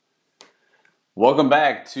Welcome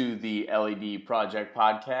back to the LED Project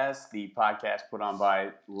Podcast, the podcast put on by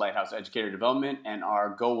Lighthouse Educator Development. And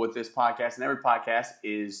our goal with this podcast and every podcast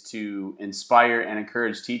is to inspire and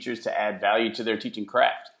encourage teachers to add value to their teaching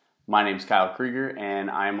craft. My name is Kyle Krieger, and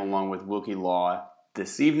I am along with Wilkie Law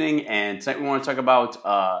this evening. And tonight we want to talk about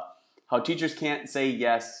how teachers can't say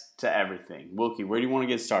yes to everything. Wilkie, where do you want to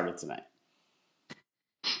get started tonight?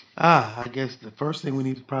 I guess the first thing we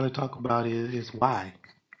need to probably talk about is why.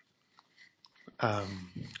 Um,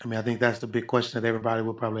 I think that's the big question that everybody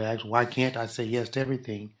will probably ask. Why can't I say yes to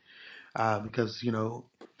everything? Because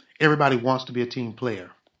everybody wants to be a team player,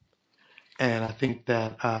 and I think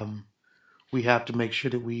that we have to make sure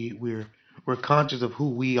that we're conscious of who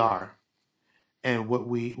we are and what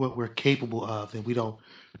we're capable of, and we don't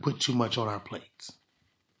put too much on our plates.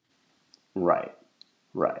 Right.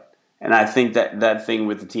 Right. And I think that thing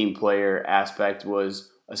with the team player aspect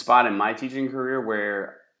was a spot in my teaching career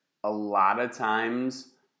where a lot of times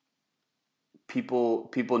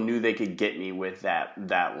people knew they could get me with that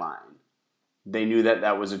line. They knew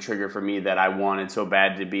that was a trigger for me, that I wanted so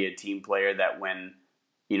bad to be a team player that when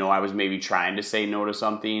I was maybe trying to say no to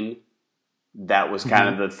something, that was kind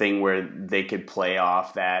Hmm. of the thing where they could play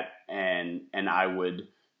off that, and I would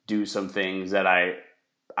do some things that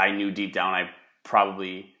I knew deep down I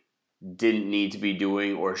probably didn't need to be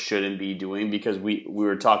doing or shouldn't be doing, because we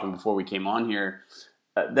were talking before we came on here,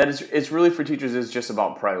 that it's really for teachers, it's just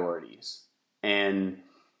about priorities. And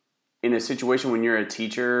in a situation when you're a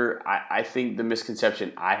teacher, I think the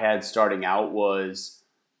misconception I had starting out was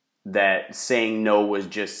that saying no was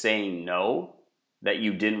just saying no, that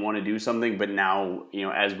you didn't want to do something. But now,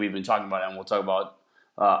 as we've been talking about, and we'll talk about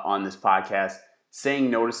on this podcast,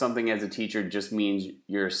 saying no to something as a teacher just means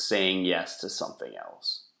you're saying yes to something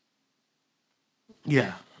else.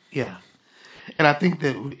 Yeah, yeah. And I think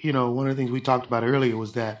that one of the things we talked about earlier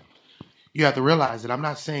was that you have to realize that I'm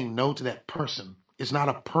not saying no to that person. It's not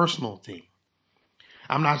a personal thing.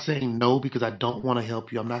 I'm not saying no because I don't want to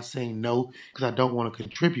help you. I'm not saying no because I don't want to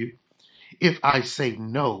contribute. If I say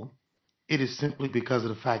no, it is simply because of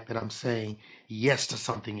the fact that I'm saying yes to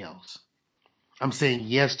something else. I'm saying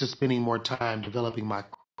yes to spending more time developing my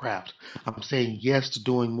craft. I'm saying yes to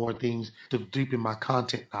doing more things to deepen my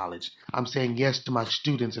content knowledge. I'm saying yes to my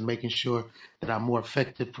students and making sure that I'm more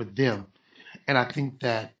effective for them. And I think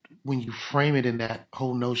that when you frame it in that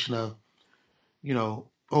whole notion of,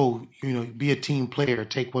 be a team player,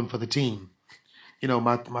 take one for the team.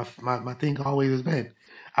 My thing always has been,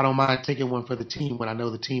 I don't mind taking one for the team when I know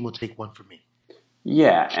the team will take one for me.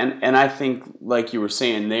 Yeah, and I think, like you were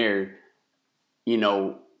saying there, you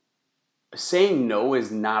know, saying no is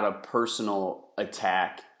not a personal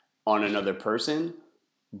attack on another person,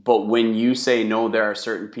 but when you say no, there are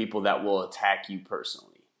certain people that will attack you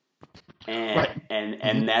personally. And Right. and Hmm.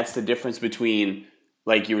 and that's the difference between,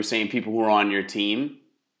 like you were saying, people who are on your team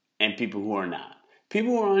and people who are not.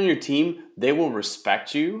 People who are on your team, they will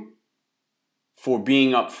respect you for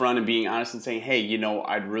being upfront and being honest and saying, "Hey,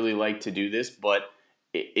 I'd really like to do this, but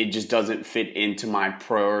it just doesn't fit into my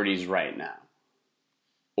priorities right now."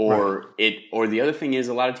 Right. Or the other thing is,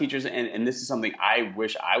 a lot of teachers, and this is something I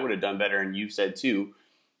wish I would have done better, and you've said too,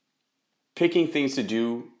 picking things to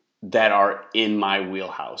do that are in my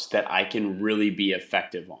wheelhouse that I can really be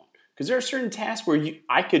effective on. Because there are certain tasks where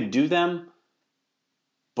I could do them,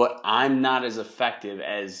 but I'm not as effective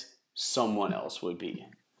as someone else would be.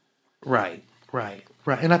 Right. Right.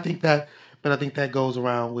 Right. But I think that goes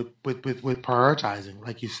around with prioritizing,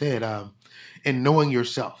 like you said, and knowing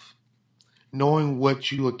yourself, knowing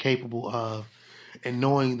what you are capable of, and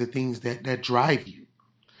knowing the things that drive you.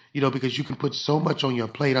 Because you can put so much on your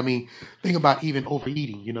plate. Think about even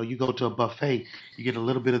overeating. You go to a buffet, you get a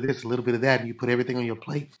little bit of this, a little bit of that, and you put everything on your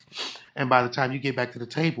plate. And by the time you get back to the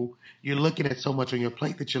table, you're looking at so much on your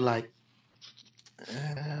plate that you're like,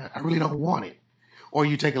 I really don't want it. Or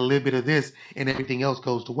you take a little bit of this, and everything else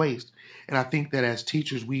goes to waste. And I think that as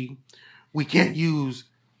teachers, we can't use,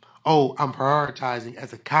 oh, I'm prioritizing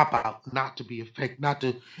as a cop out, not to be effective, not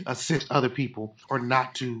to assist other people, or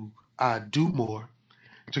not to do more,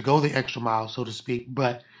 to go the extra mile, so to speak.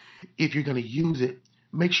 But if you're going to use it,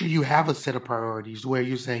 make sure you have a set of priorities where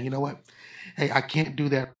you're saying, you know what, hey, I can't do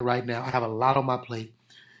that right now. I have a lot on my plate.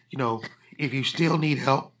 You know, if you still need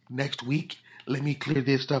help next week, let me clear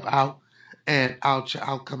this stuff out, and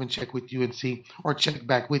I'll come and check with you and see, or check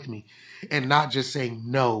back with me, and not just saying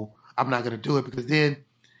no, I'm not going to do it, because then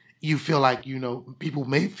you feel like, people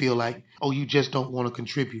may feel like, oh, you just don't want to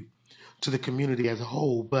contribute to the community as a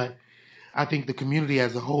whole. But I think the community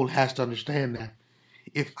as a whole has to understand that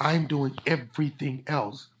if I'm doing everything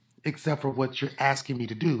else except for what you're asking me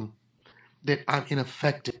to do, then I'm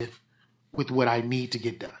ineffective with what I need to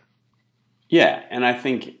get done. Yeah, and I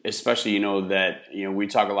think especially that we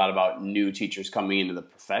talk a lot about new teachers coming into the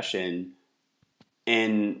profession,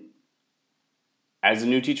 and as a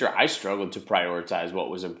new teacher, I struggled to prioritize what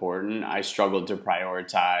was important. I struggled to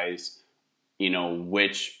prioritize,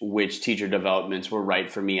 which teacher developments were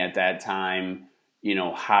right for me at that time.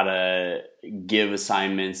 How to give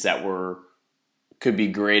assignments that could be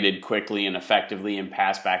graded quickly and effectively and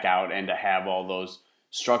passed back out, and to have all those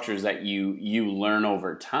structures that you learn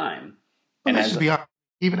over time. But And let's as just be honest,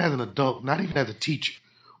 even as an adult, not even as a teacher,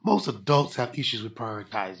 most adults have issues with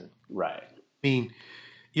prioritizing. right, I mean,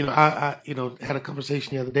 I had a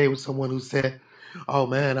conversation the other day with someone who said, "Oh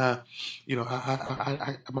man, my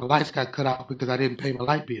lights got cut off because I didn't pay my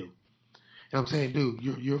light bill." And I'm saying, dude,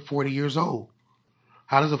 you're 40 years old.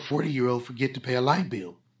 How does a 40-year-old forget to pay a light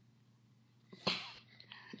bill?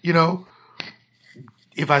 You know,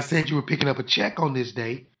 if I said you were picking up a check on this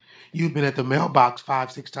day, you'd been at the mailbox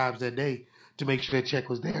 5, 6 times that day to make sure that check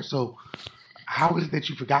was there. So how is it that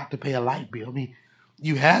you forgot to pay a light bill? I mean,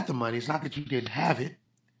 you had the money. It's not that you didn't have it.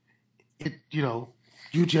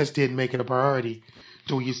 You just didn't make it a priority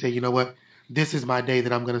to where you say, you know what, this is my day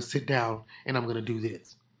that I'm going to sit down and I'm going to do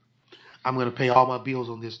this. I'm going to pay all my bills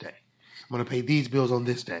on this day. I'm going to pay these bills on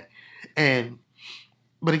this day. And,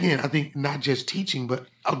 but again, I think not just teaching, but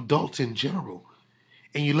adults in general.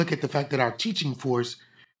 And you look at the fact that our teaching force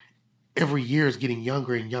every year is getting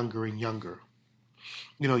younger and younger and younger.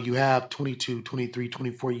 You have 22, 23,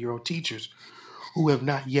 24-year-old teachers who have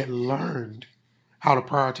not yet learned how to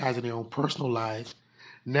prioritize in their own personal lives.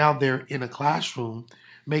 Now they're in a classroom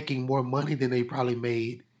making more money than they probably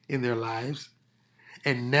made in their lives.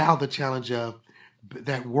 And now the challenge of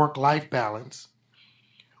that work life balance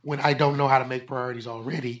when I don't know how to make priorities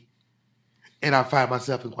already. And I find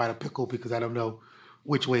myself in quite a pickle because I don't know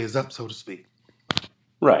which way is up, so to speak.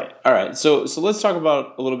 right. All right. So let's talk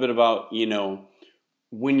about a little bit about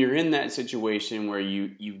when you're in that situation where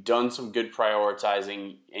you've done some good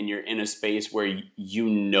prioritizing and you're in a space where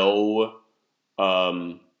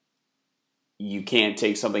um, you can't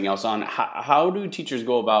take something else on. How do teachers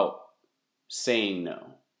go about saying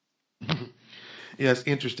no? Yeah, it's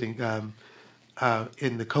interesting.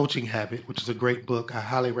 In The Coaching Habit, which is a great book, I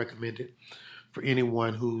highly recommend it for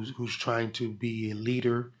anyone who's trying to be a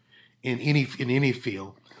leader in any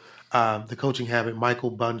field. The Coaching Habit,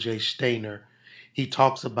 Michael Bungay Stainer, he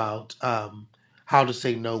talks about how to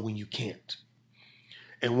say no when you can't.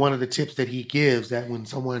 And one of the tips that he gives that when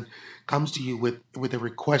someone comes to you with a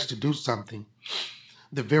request to do something,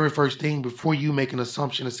 the very first thing before you make an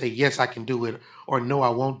assumption and say yes I can do it or no I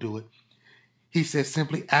won't do it, he says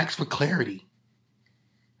simply ask for clarity.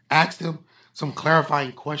 Ask them some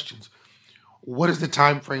clarifying questions. What is the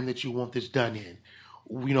time frame that you want this done in?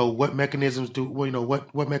 What mechanisms do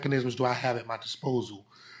what mechanisms do I have at my disposal?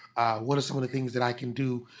 What are some of the things that I can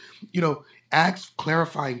do? Ask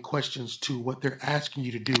clarifying questions to what they're asking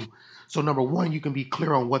you to do. So number one, you can be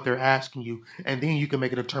clear on what they're asking you, and then you can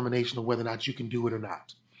make a determination of whether or not you can do it or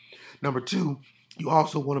not. Number two, you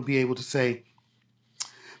also want to be able to say,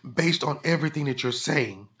 based on everything that you're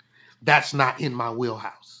saying, that's not in my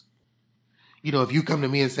wheelhouse. If you come to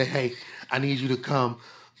me and say, hey, I need you to come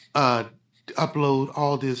uh, upload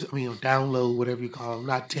all this, download, whatever you call them,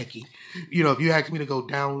 not techie. If you ask me to go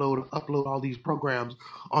download or upload all these programs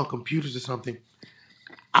on computers or something,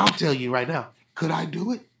 I'll tell you right now, could I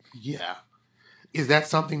do it? Yeah. Is that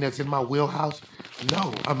something that's in my wheelhouse?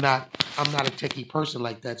 No, I'm not. I'm not a techie person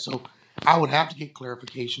like that. So I would have to get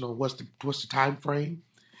clarification on what's the time frame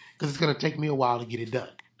because it's going to take me a while to get it done.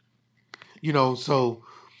 So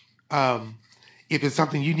um, if it's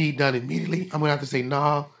something you need done immediately, I'm gonna have to say,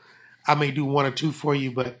 nah, I may do one or two for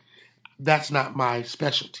you, but that's not my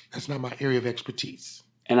specialty. That's not my area of expertise.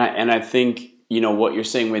 And I think what you're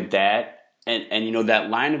saying with that, and that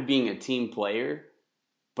line of being a team player.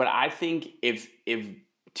 But I think if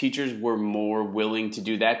teachers were more willing to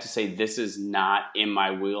do that, to say this is not in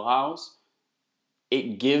my wheelhouse,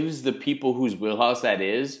 it gives the people whose wheelhouse that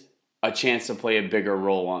is a chance to play a bigger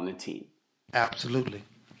role on the team. Absolutely.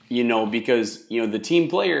 Because the team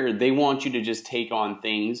player, they want you to just take on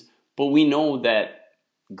things, but we know that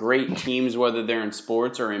great teams, whether they're in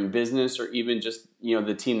sports or in business or even just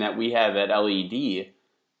the team that we have at LED,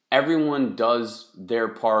 everyone does their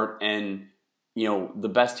part, and the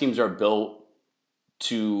best teams are built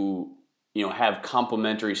to have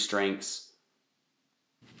complementary strengths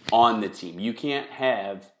on the team. You can't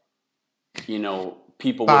have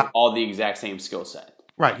people with Five, all the exact same skill set.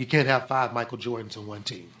 right. You can't have five Michael Jordans on one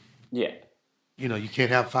team. Yeah, You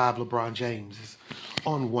can't have five LeBron Jameses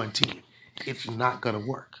on one team. It's not gonna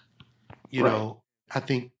work. You right. know. I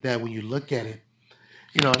think that when you look at it,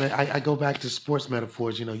 and I go back to sports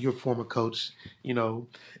metaphors. You're a former coach, you know,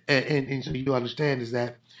 and so you understand is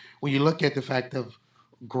that when you look at the fact of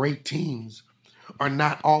great teams are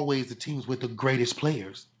not always the teams with the greatest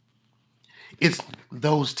players. It's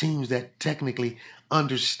those teams that technically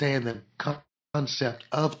understand the concept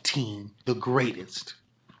of team the greatest.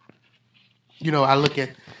 I look at,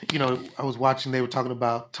 I was watching, they were talking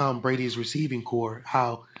about Tom Brady's receiving core,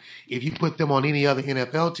 how if you put them on any other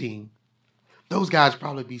NFL team, those guys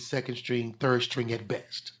probably be second string, third string at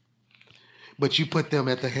best. But you put them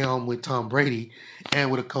at the helm with Tom Brady and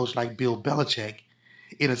with a coach like Bill Belichick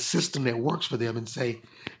in a system that works for them and say,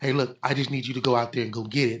 hey, look, I just need you to go out there and go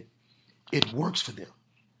get it. It works for them.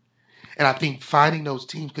 And I think finding those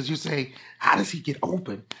teams, because you say, how does he get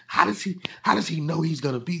open? How does he know he's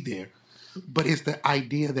gonna be there? But it's the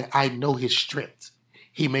idea that I know his strengths.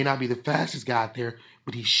 He may not be the fastest guy out there,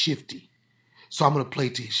 but he's shifty. So I'm gonna play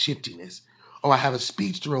to his shiftiness. Or I have a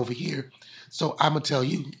speedster over here. So I'm gonna tell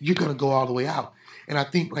you, you're gonna go all the way out. And I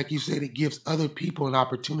think, like you said, it gives other people an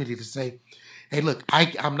opportunity to say, hey, look,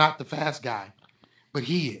 I'm not the fast guy, but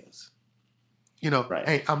he is. Right.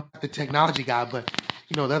 Hey, I'm not the technology guy, but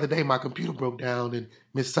the other day my computer broke down and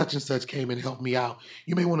Miss Such and Such came and helped me out.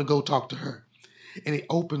 You may want to go talk to her. And it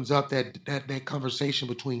opens up that conversation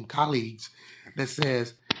between colleagues that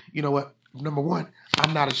says, you know what, number one,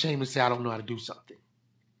 I'm not ashamed to say I don't know how to do something.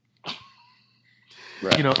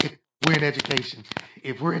 Right. If we're in education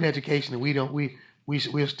and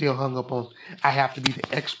we're still hung up on I have to be the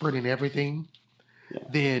expert in everything, Yeah.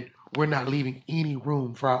 then we're not leaving any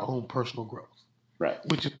room for our own personal growth. Right.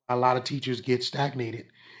 Which is why a lot of teachers get stagnated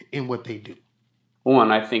in what they do. Well,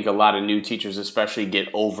 and I think a lot of new teachers, especially,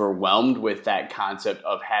 get overwhelmed with that concept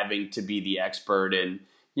of having to be the expert. And,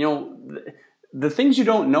 the things you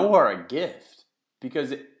don't know are a gift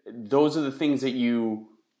because those are the things that you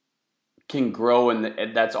can grow,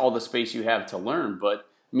 and that's all the space you have to learn. But,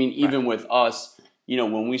 I mean, even with us,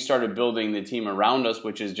 when we started building the team around us,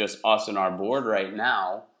 which is just us and our board right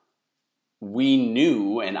now, we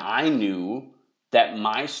knew, and I knew, that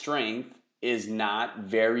my strength is not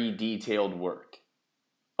very detailed work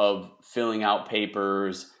of filling out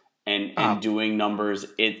papers and doing numbers.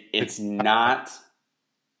 It's not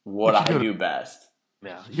what I do best.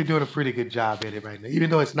 Yeah, you're doing a pretty good job at it right now, even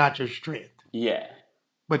though it's not your strength. Yeah.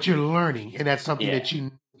 But you're learning, and that's something that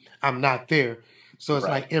I'm not there. So it's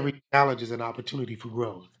Right. like every challenge is an opportunity for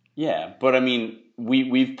growth. Yeah, but I mean,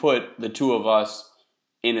 we've put the two of us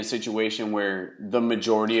in a situation where the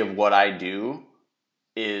majority of what I do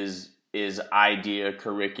is idea,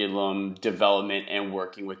 curriculum, development, and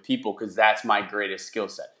working with people because that's my greatest skill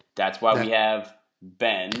set. That's why we have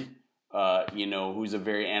Ben, who's a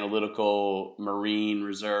very analytical Marine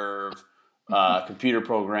Reserve computer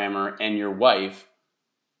programmer, and your wife,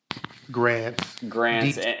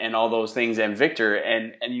 Grants, and all those things, and Victor,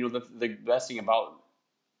 and the best thing about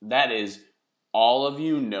that is all of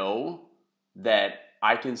you know that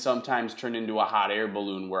I can sometimes turn into a hot air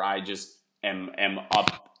balloon where I just am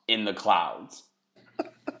up in the clouds.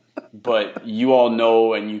 But you all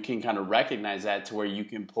know, and you can kind of recognize that to where you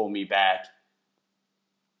can pull me back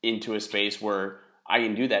into a space where I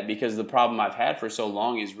can do that, because the problem I've had for so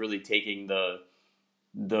long is really taking the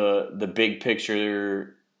big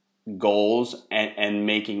picture goals and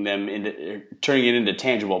making them into turning it into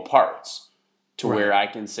tangible parts to where I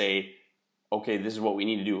can say, okay, this is what we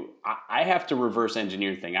need to do. I have to reverse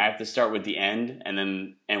engineer thing. I have to start with the end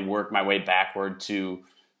and work my way backward to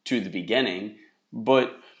the beginning.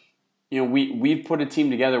 But we've put a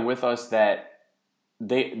team together with us that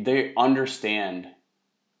they understand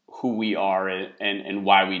who we are and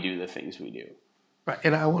why we do the things we do. Right,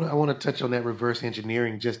 and I want to touch on that reverse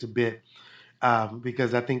engineering just a bit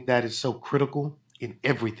because I think that is so critical in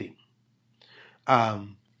everything.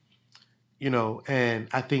 Um, and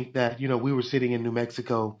I think that, we were sitting in New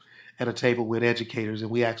Mexico at a table with educators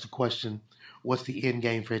and we asked the question, what's the end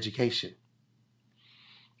game for education?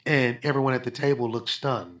 And everyone at the table looked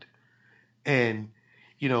stunned. And,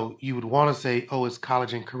 you would want to say, oh, it's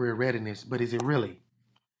college and career readiness, but is it really?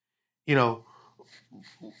 You know,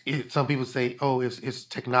 some people say, oh, it's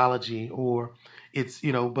technology or it's,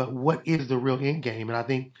 but what is the real end game? And I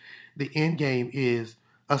think the end game is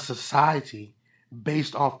a society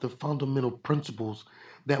based off the fundamental principles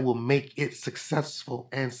that will make it successful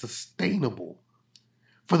and sustainable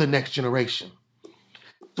for the next generation.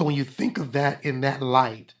 So when you think of that in that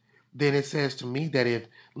light, then it says to me that if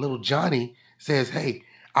little Johnny says, hey,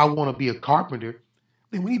 I want to be a carpenter,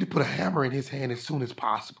 then we need to put a hammer in his hand as soon as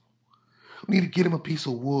possible. We need to get him a piece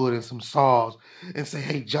of wood and some saws and say,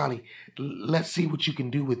 hey, Johnny, let's see what you can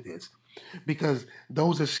do with this. because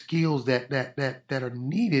those are skills that are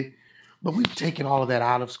needed, but we've taken all of that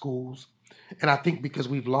out of schools. And I think because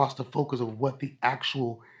we've lost the focus of what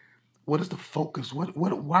is the focus?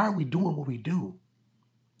 Why are we doing what we do?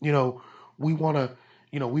 You know, we want to,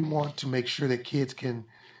 we want to make sure that kids can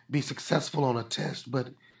be successful on a test, but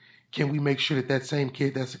can we make sure that that same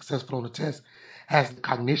kid that's successful on the test has the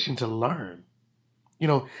cognition to learn?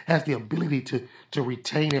 Has the ability to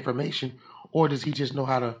retain information, or does he just know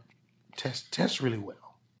how to test really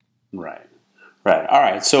well? Right. Right. All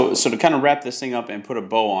right. So to kind of wrap this thing up and put a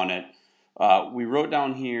bow on it, we wrote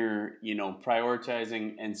down here,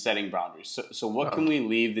 prioritizing and setting boundaries. So what can we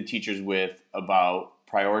leave the teachers with about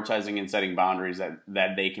prioritizing and setting boundaries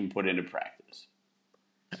that they can put into practice?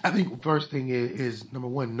 I think first thing is number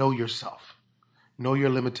one, know yourself, know your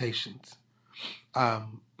limitations.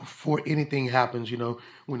 Before anything happens,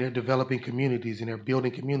 when they're developing communities and they're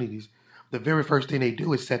building communities, the very first thing they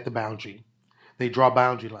do is set the boundary. They draw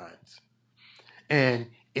boundary lines. And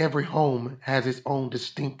every home has its own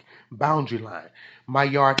distinct boundary line. My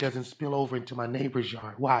yard doesn't spill over into my neighbor's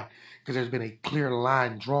yard. Why? Because there's been a clear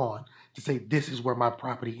line drawn to say this is where my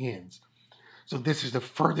property ends. So this is the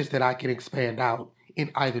furthest that I can expand out in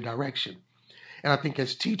either direction. And I think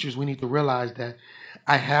as teachers, we need to realize that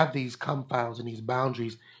I have these confounds and these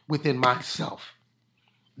boundaries within myself,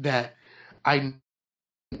 that I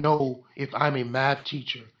know if I'm a math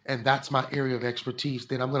teacher and that's my area of expertise,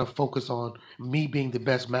 then I'm going to focus on me being the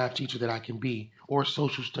best math teacher that I can be, or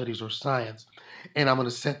social studies or science. And I'm going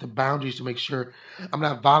to set the boundaries to make sure I'm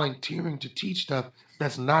not volunteering to teach stuff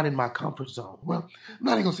that's not in my comfort zone. Well, I'm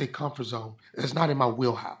not even going to say comfort zone, it's not in my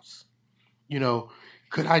wheelhouse. You know,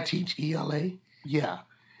 could I teach ELA? Yeah.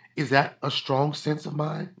 Is that a strong sense of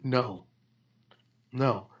mine? No.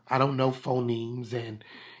 No, I don't know phonemes and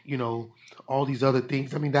you know all these other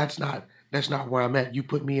things. I mean, that's not where I'm at. You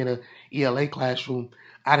put me in a ELA classroom,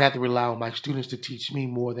 I'd have to rely on my students to teach me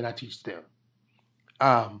more than I teach them.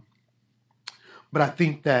 Um, but I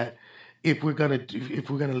think that if we're gonna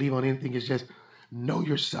leave on anything, it's just know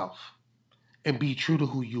yourself and be true to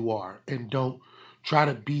who you are, and don't try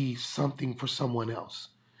to be something for someone else.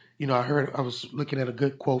 I was looking at a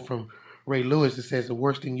good quote from Ray Lewis that says the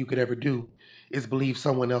worst thing you could ever do is believe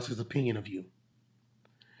someone else's opinion of you.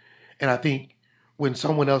 And I think when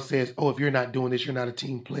someone else says, "Oh, if you're not doing this, you're not a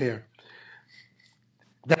team player,"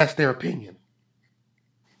 that's their opinion.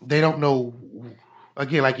 They don't know.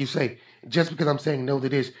 Again, like you say, just because I'm saying no to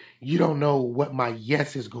this, you don't know what my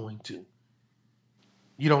yes is going to.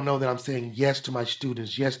 You don't know that I'm saying yes to my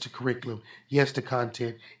students, yes to curriculum, yes to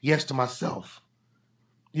content, yes to myself.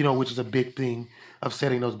 Which is a big thing of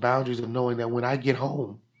setting those boundaries, of knowing that when I get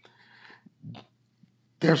home,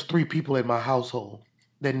 there's 3 people in my household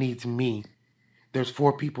that needs me. There's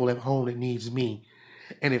 4 people at home that needs me.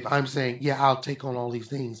 And if I'm saying, yeah, I'll take on all these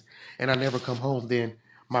things and I never come home, then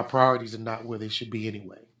my priorities are not where they should be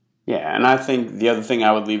anyway. Yeah, and I think the other thing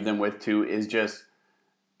I would leave them with too is just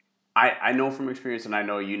I know from experience, and I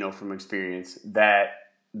know you know from experience, that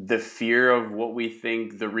the fear of what we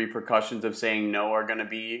think the repercussions of saying no are going to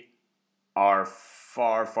be are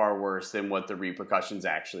far, far worse than what the repercussions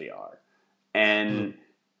actually are. And,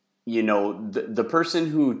 the person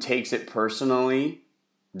who takes it personally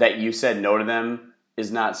that you said no to them is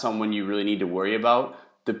not someone you really need to worry about.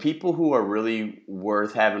 The people who are really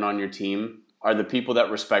worth having on your team are the people that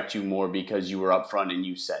respect you more because you were upfront and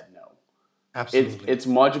you said no. It's Absolutely. it's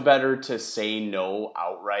much better to say no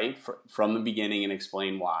outright from the beginning and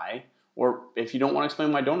explain why. Or if you don't want to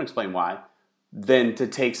explain why, don't explain why. Than to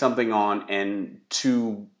take something on and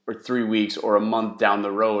 2 or 3 weeks or a month down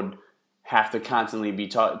the road have to constantly be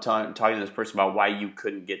talking to this person about why you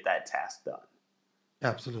couldn't get that task done.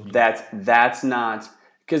 Absolutely. That's not,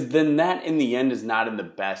 because then that in the end is not in the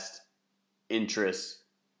best interest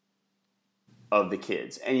of the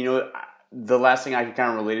kids. And the last thing I could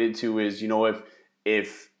kind of relate it to is,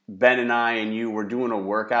 if Ben and I and you were doing a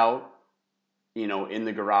workout, in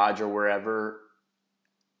the garage or wherever,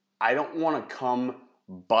 I don't want to come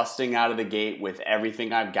busting out of the gate with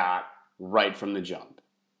everything I've got right from the jump,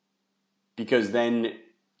 because then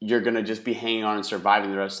you're going to just be hanging on and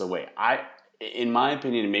surviving the rest of the way. In my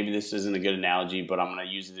opinion, and maybe this isn't a good analogy, but I'm going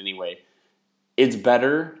to use it anyway. It's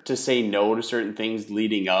better to say no to certain things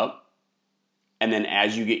leading up, and then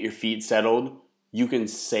as you get your feet settled, you can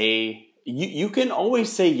say you can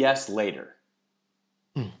always say yes later.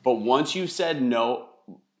 But once you said no,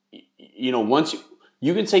 once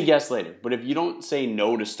you can say yes later. But if you don't say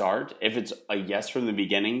no to start, if it's a yes from the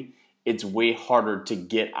beginning, it's way harder to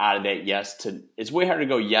get out of that yes to. It's way harder to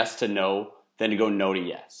go yes to no than to go no to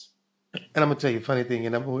yes. And I'm gonna tell you a funny thing,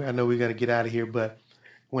 and I know we got to get out of here, but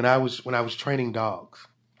when I was training dogs,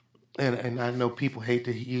 and I know people hate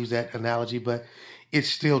to use that analogy, but it's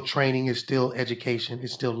still training, it's still education,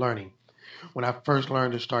 it's still learning. When I first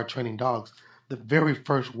learned to start training dogs, the very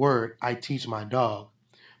first word I teach my dog,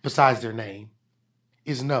 besides their name,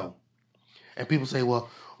 is no. And people say, well,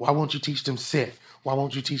 why won't you teach them sit? Why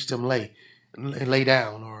won't you teach them lay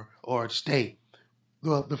down or stay?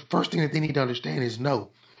 Well, the first thing that they need to understand is no.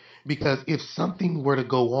 Because if something were to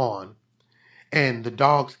go on and the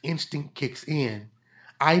dog's instinct kicks in,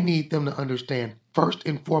 I need them to understand first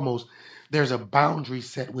and foremost, there's a boundary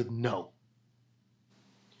set with no.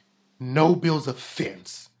 No builds a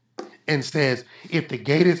fence and says, if the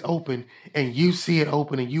gate is open and you see it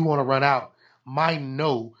open and you want to run out, my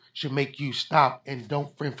no should make you stop and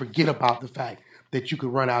don't forget about the fact that you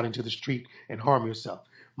could run out into the street and harm yourself.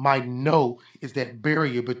 My no is that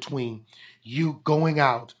barrier between you going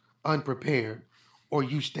out unprepared or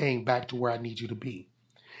you staying back to where I need you to be.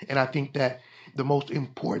 And I think that the most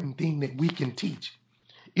important thing that we can teach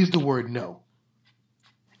is the word no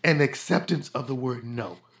and the acceptance of the word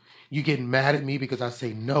no. You get mad at me because I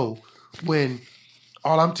say no when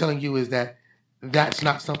all I'm telling you is that that's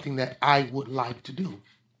not something that I would like to do.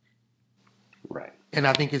 Right. And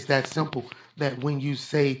I think it's that simple that when you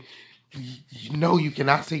say no, you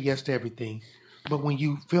cannot say yes to everything. But when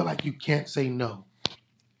you feel like you can't say no,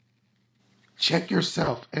 check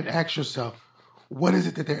yourself and ask yourself, what is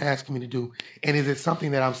it that they're asking me to do? And is it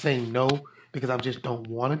something that I'm saying no because I just don't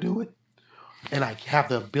want to do it and I have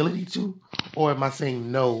the ability to? Or am I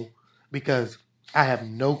saying no because I have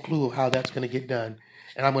no clue of how that's going to get done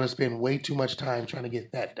and I'm going to spend way too much time trying to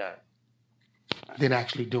get that done than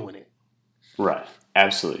actually doing it? Right.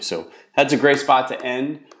 Absolutely. So that's a great spot to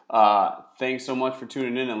end. Thanks so much for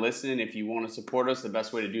tuning in and listening. If you want to support us, the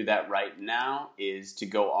best way to do that right now is to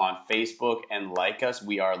go on Facebook and like us.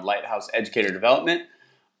 We are Lighthouse Educator Development.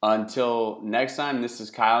 Until next time, this is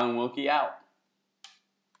Kyle and Wilkie out.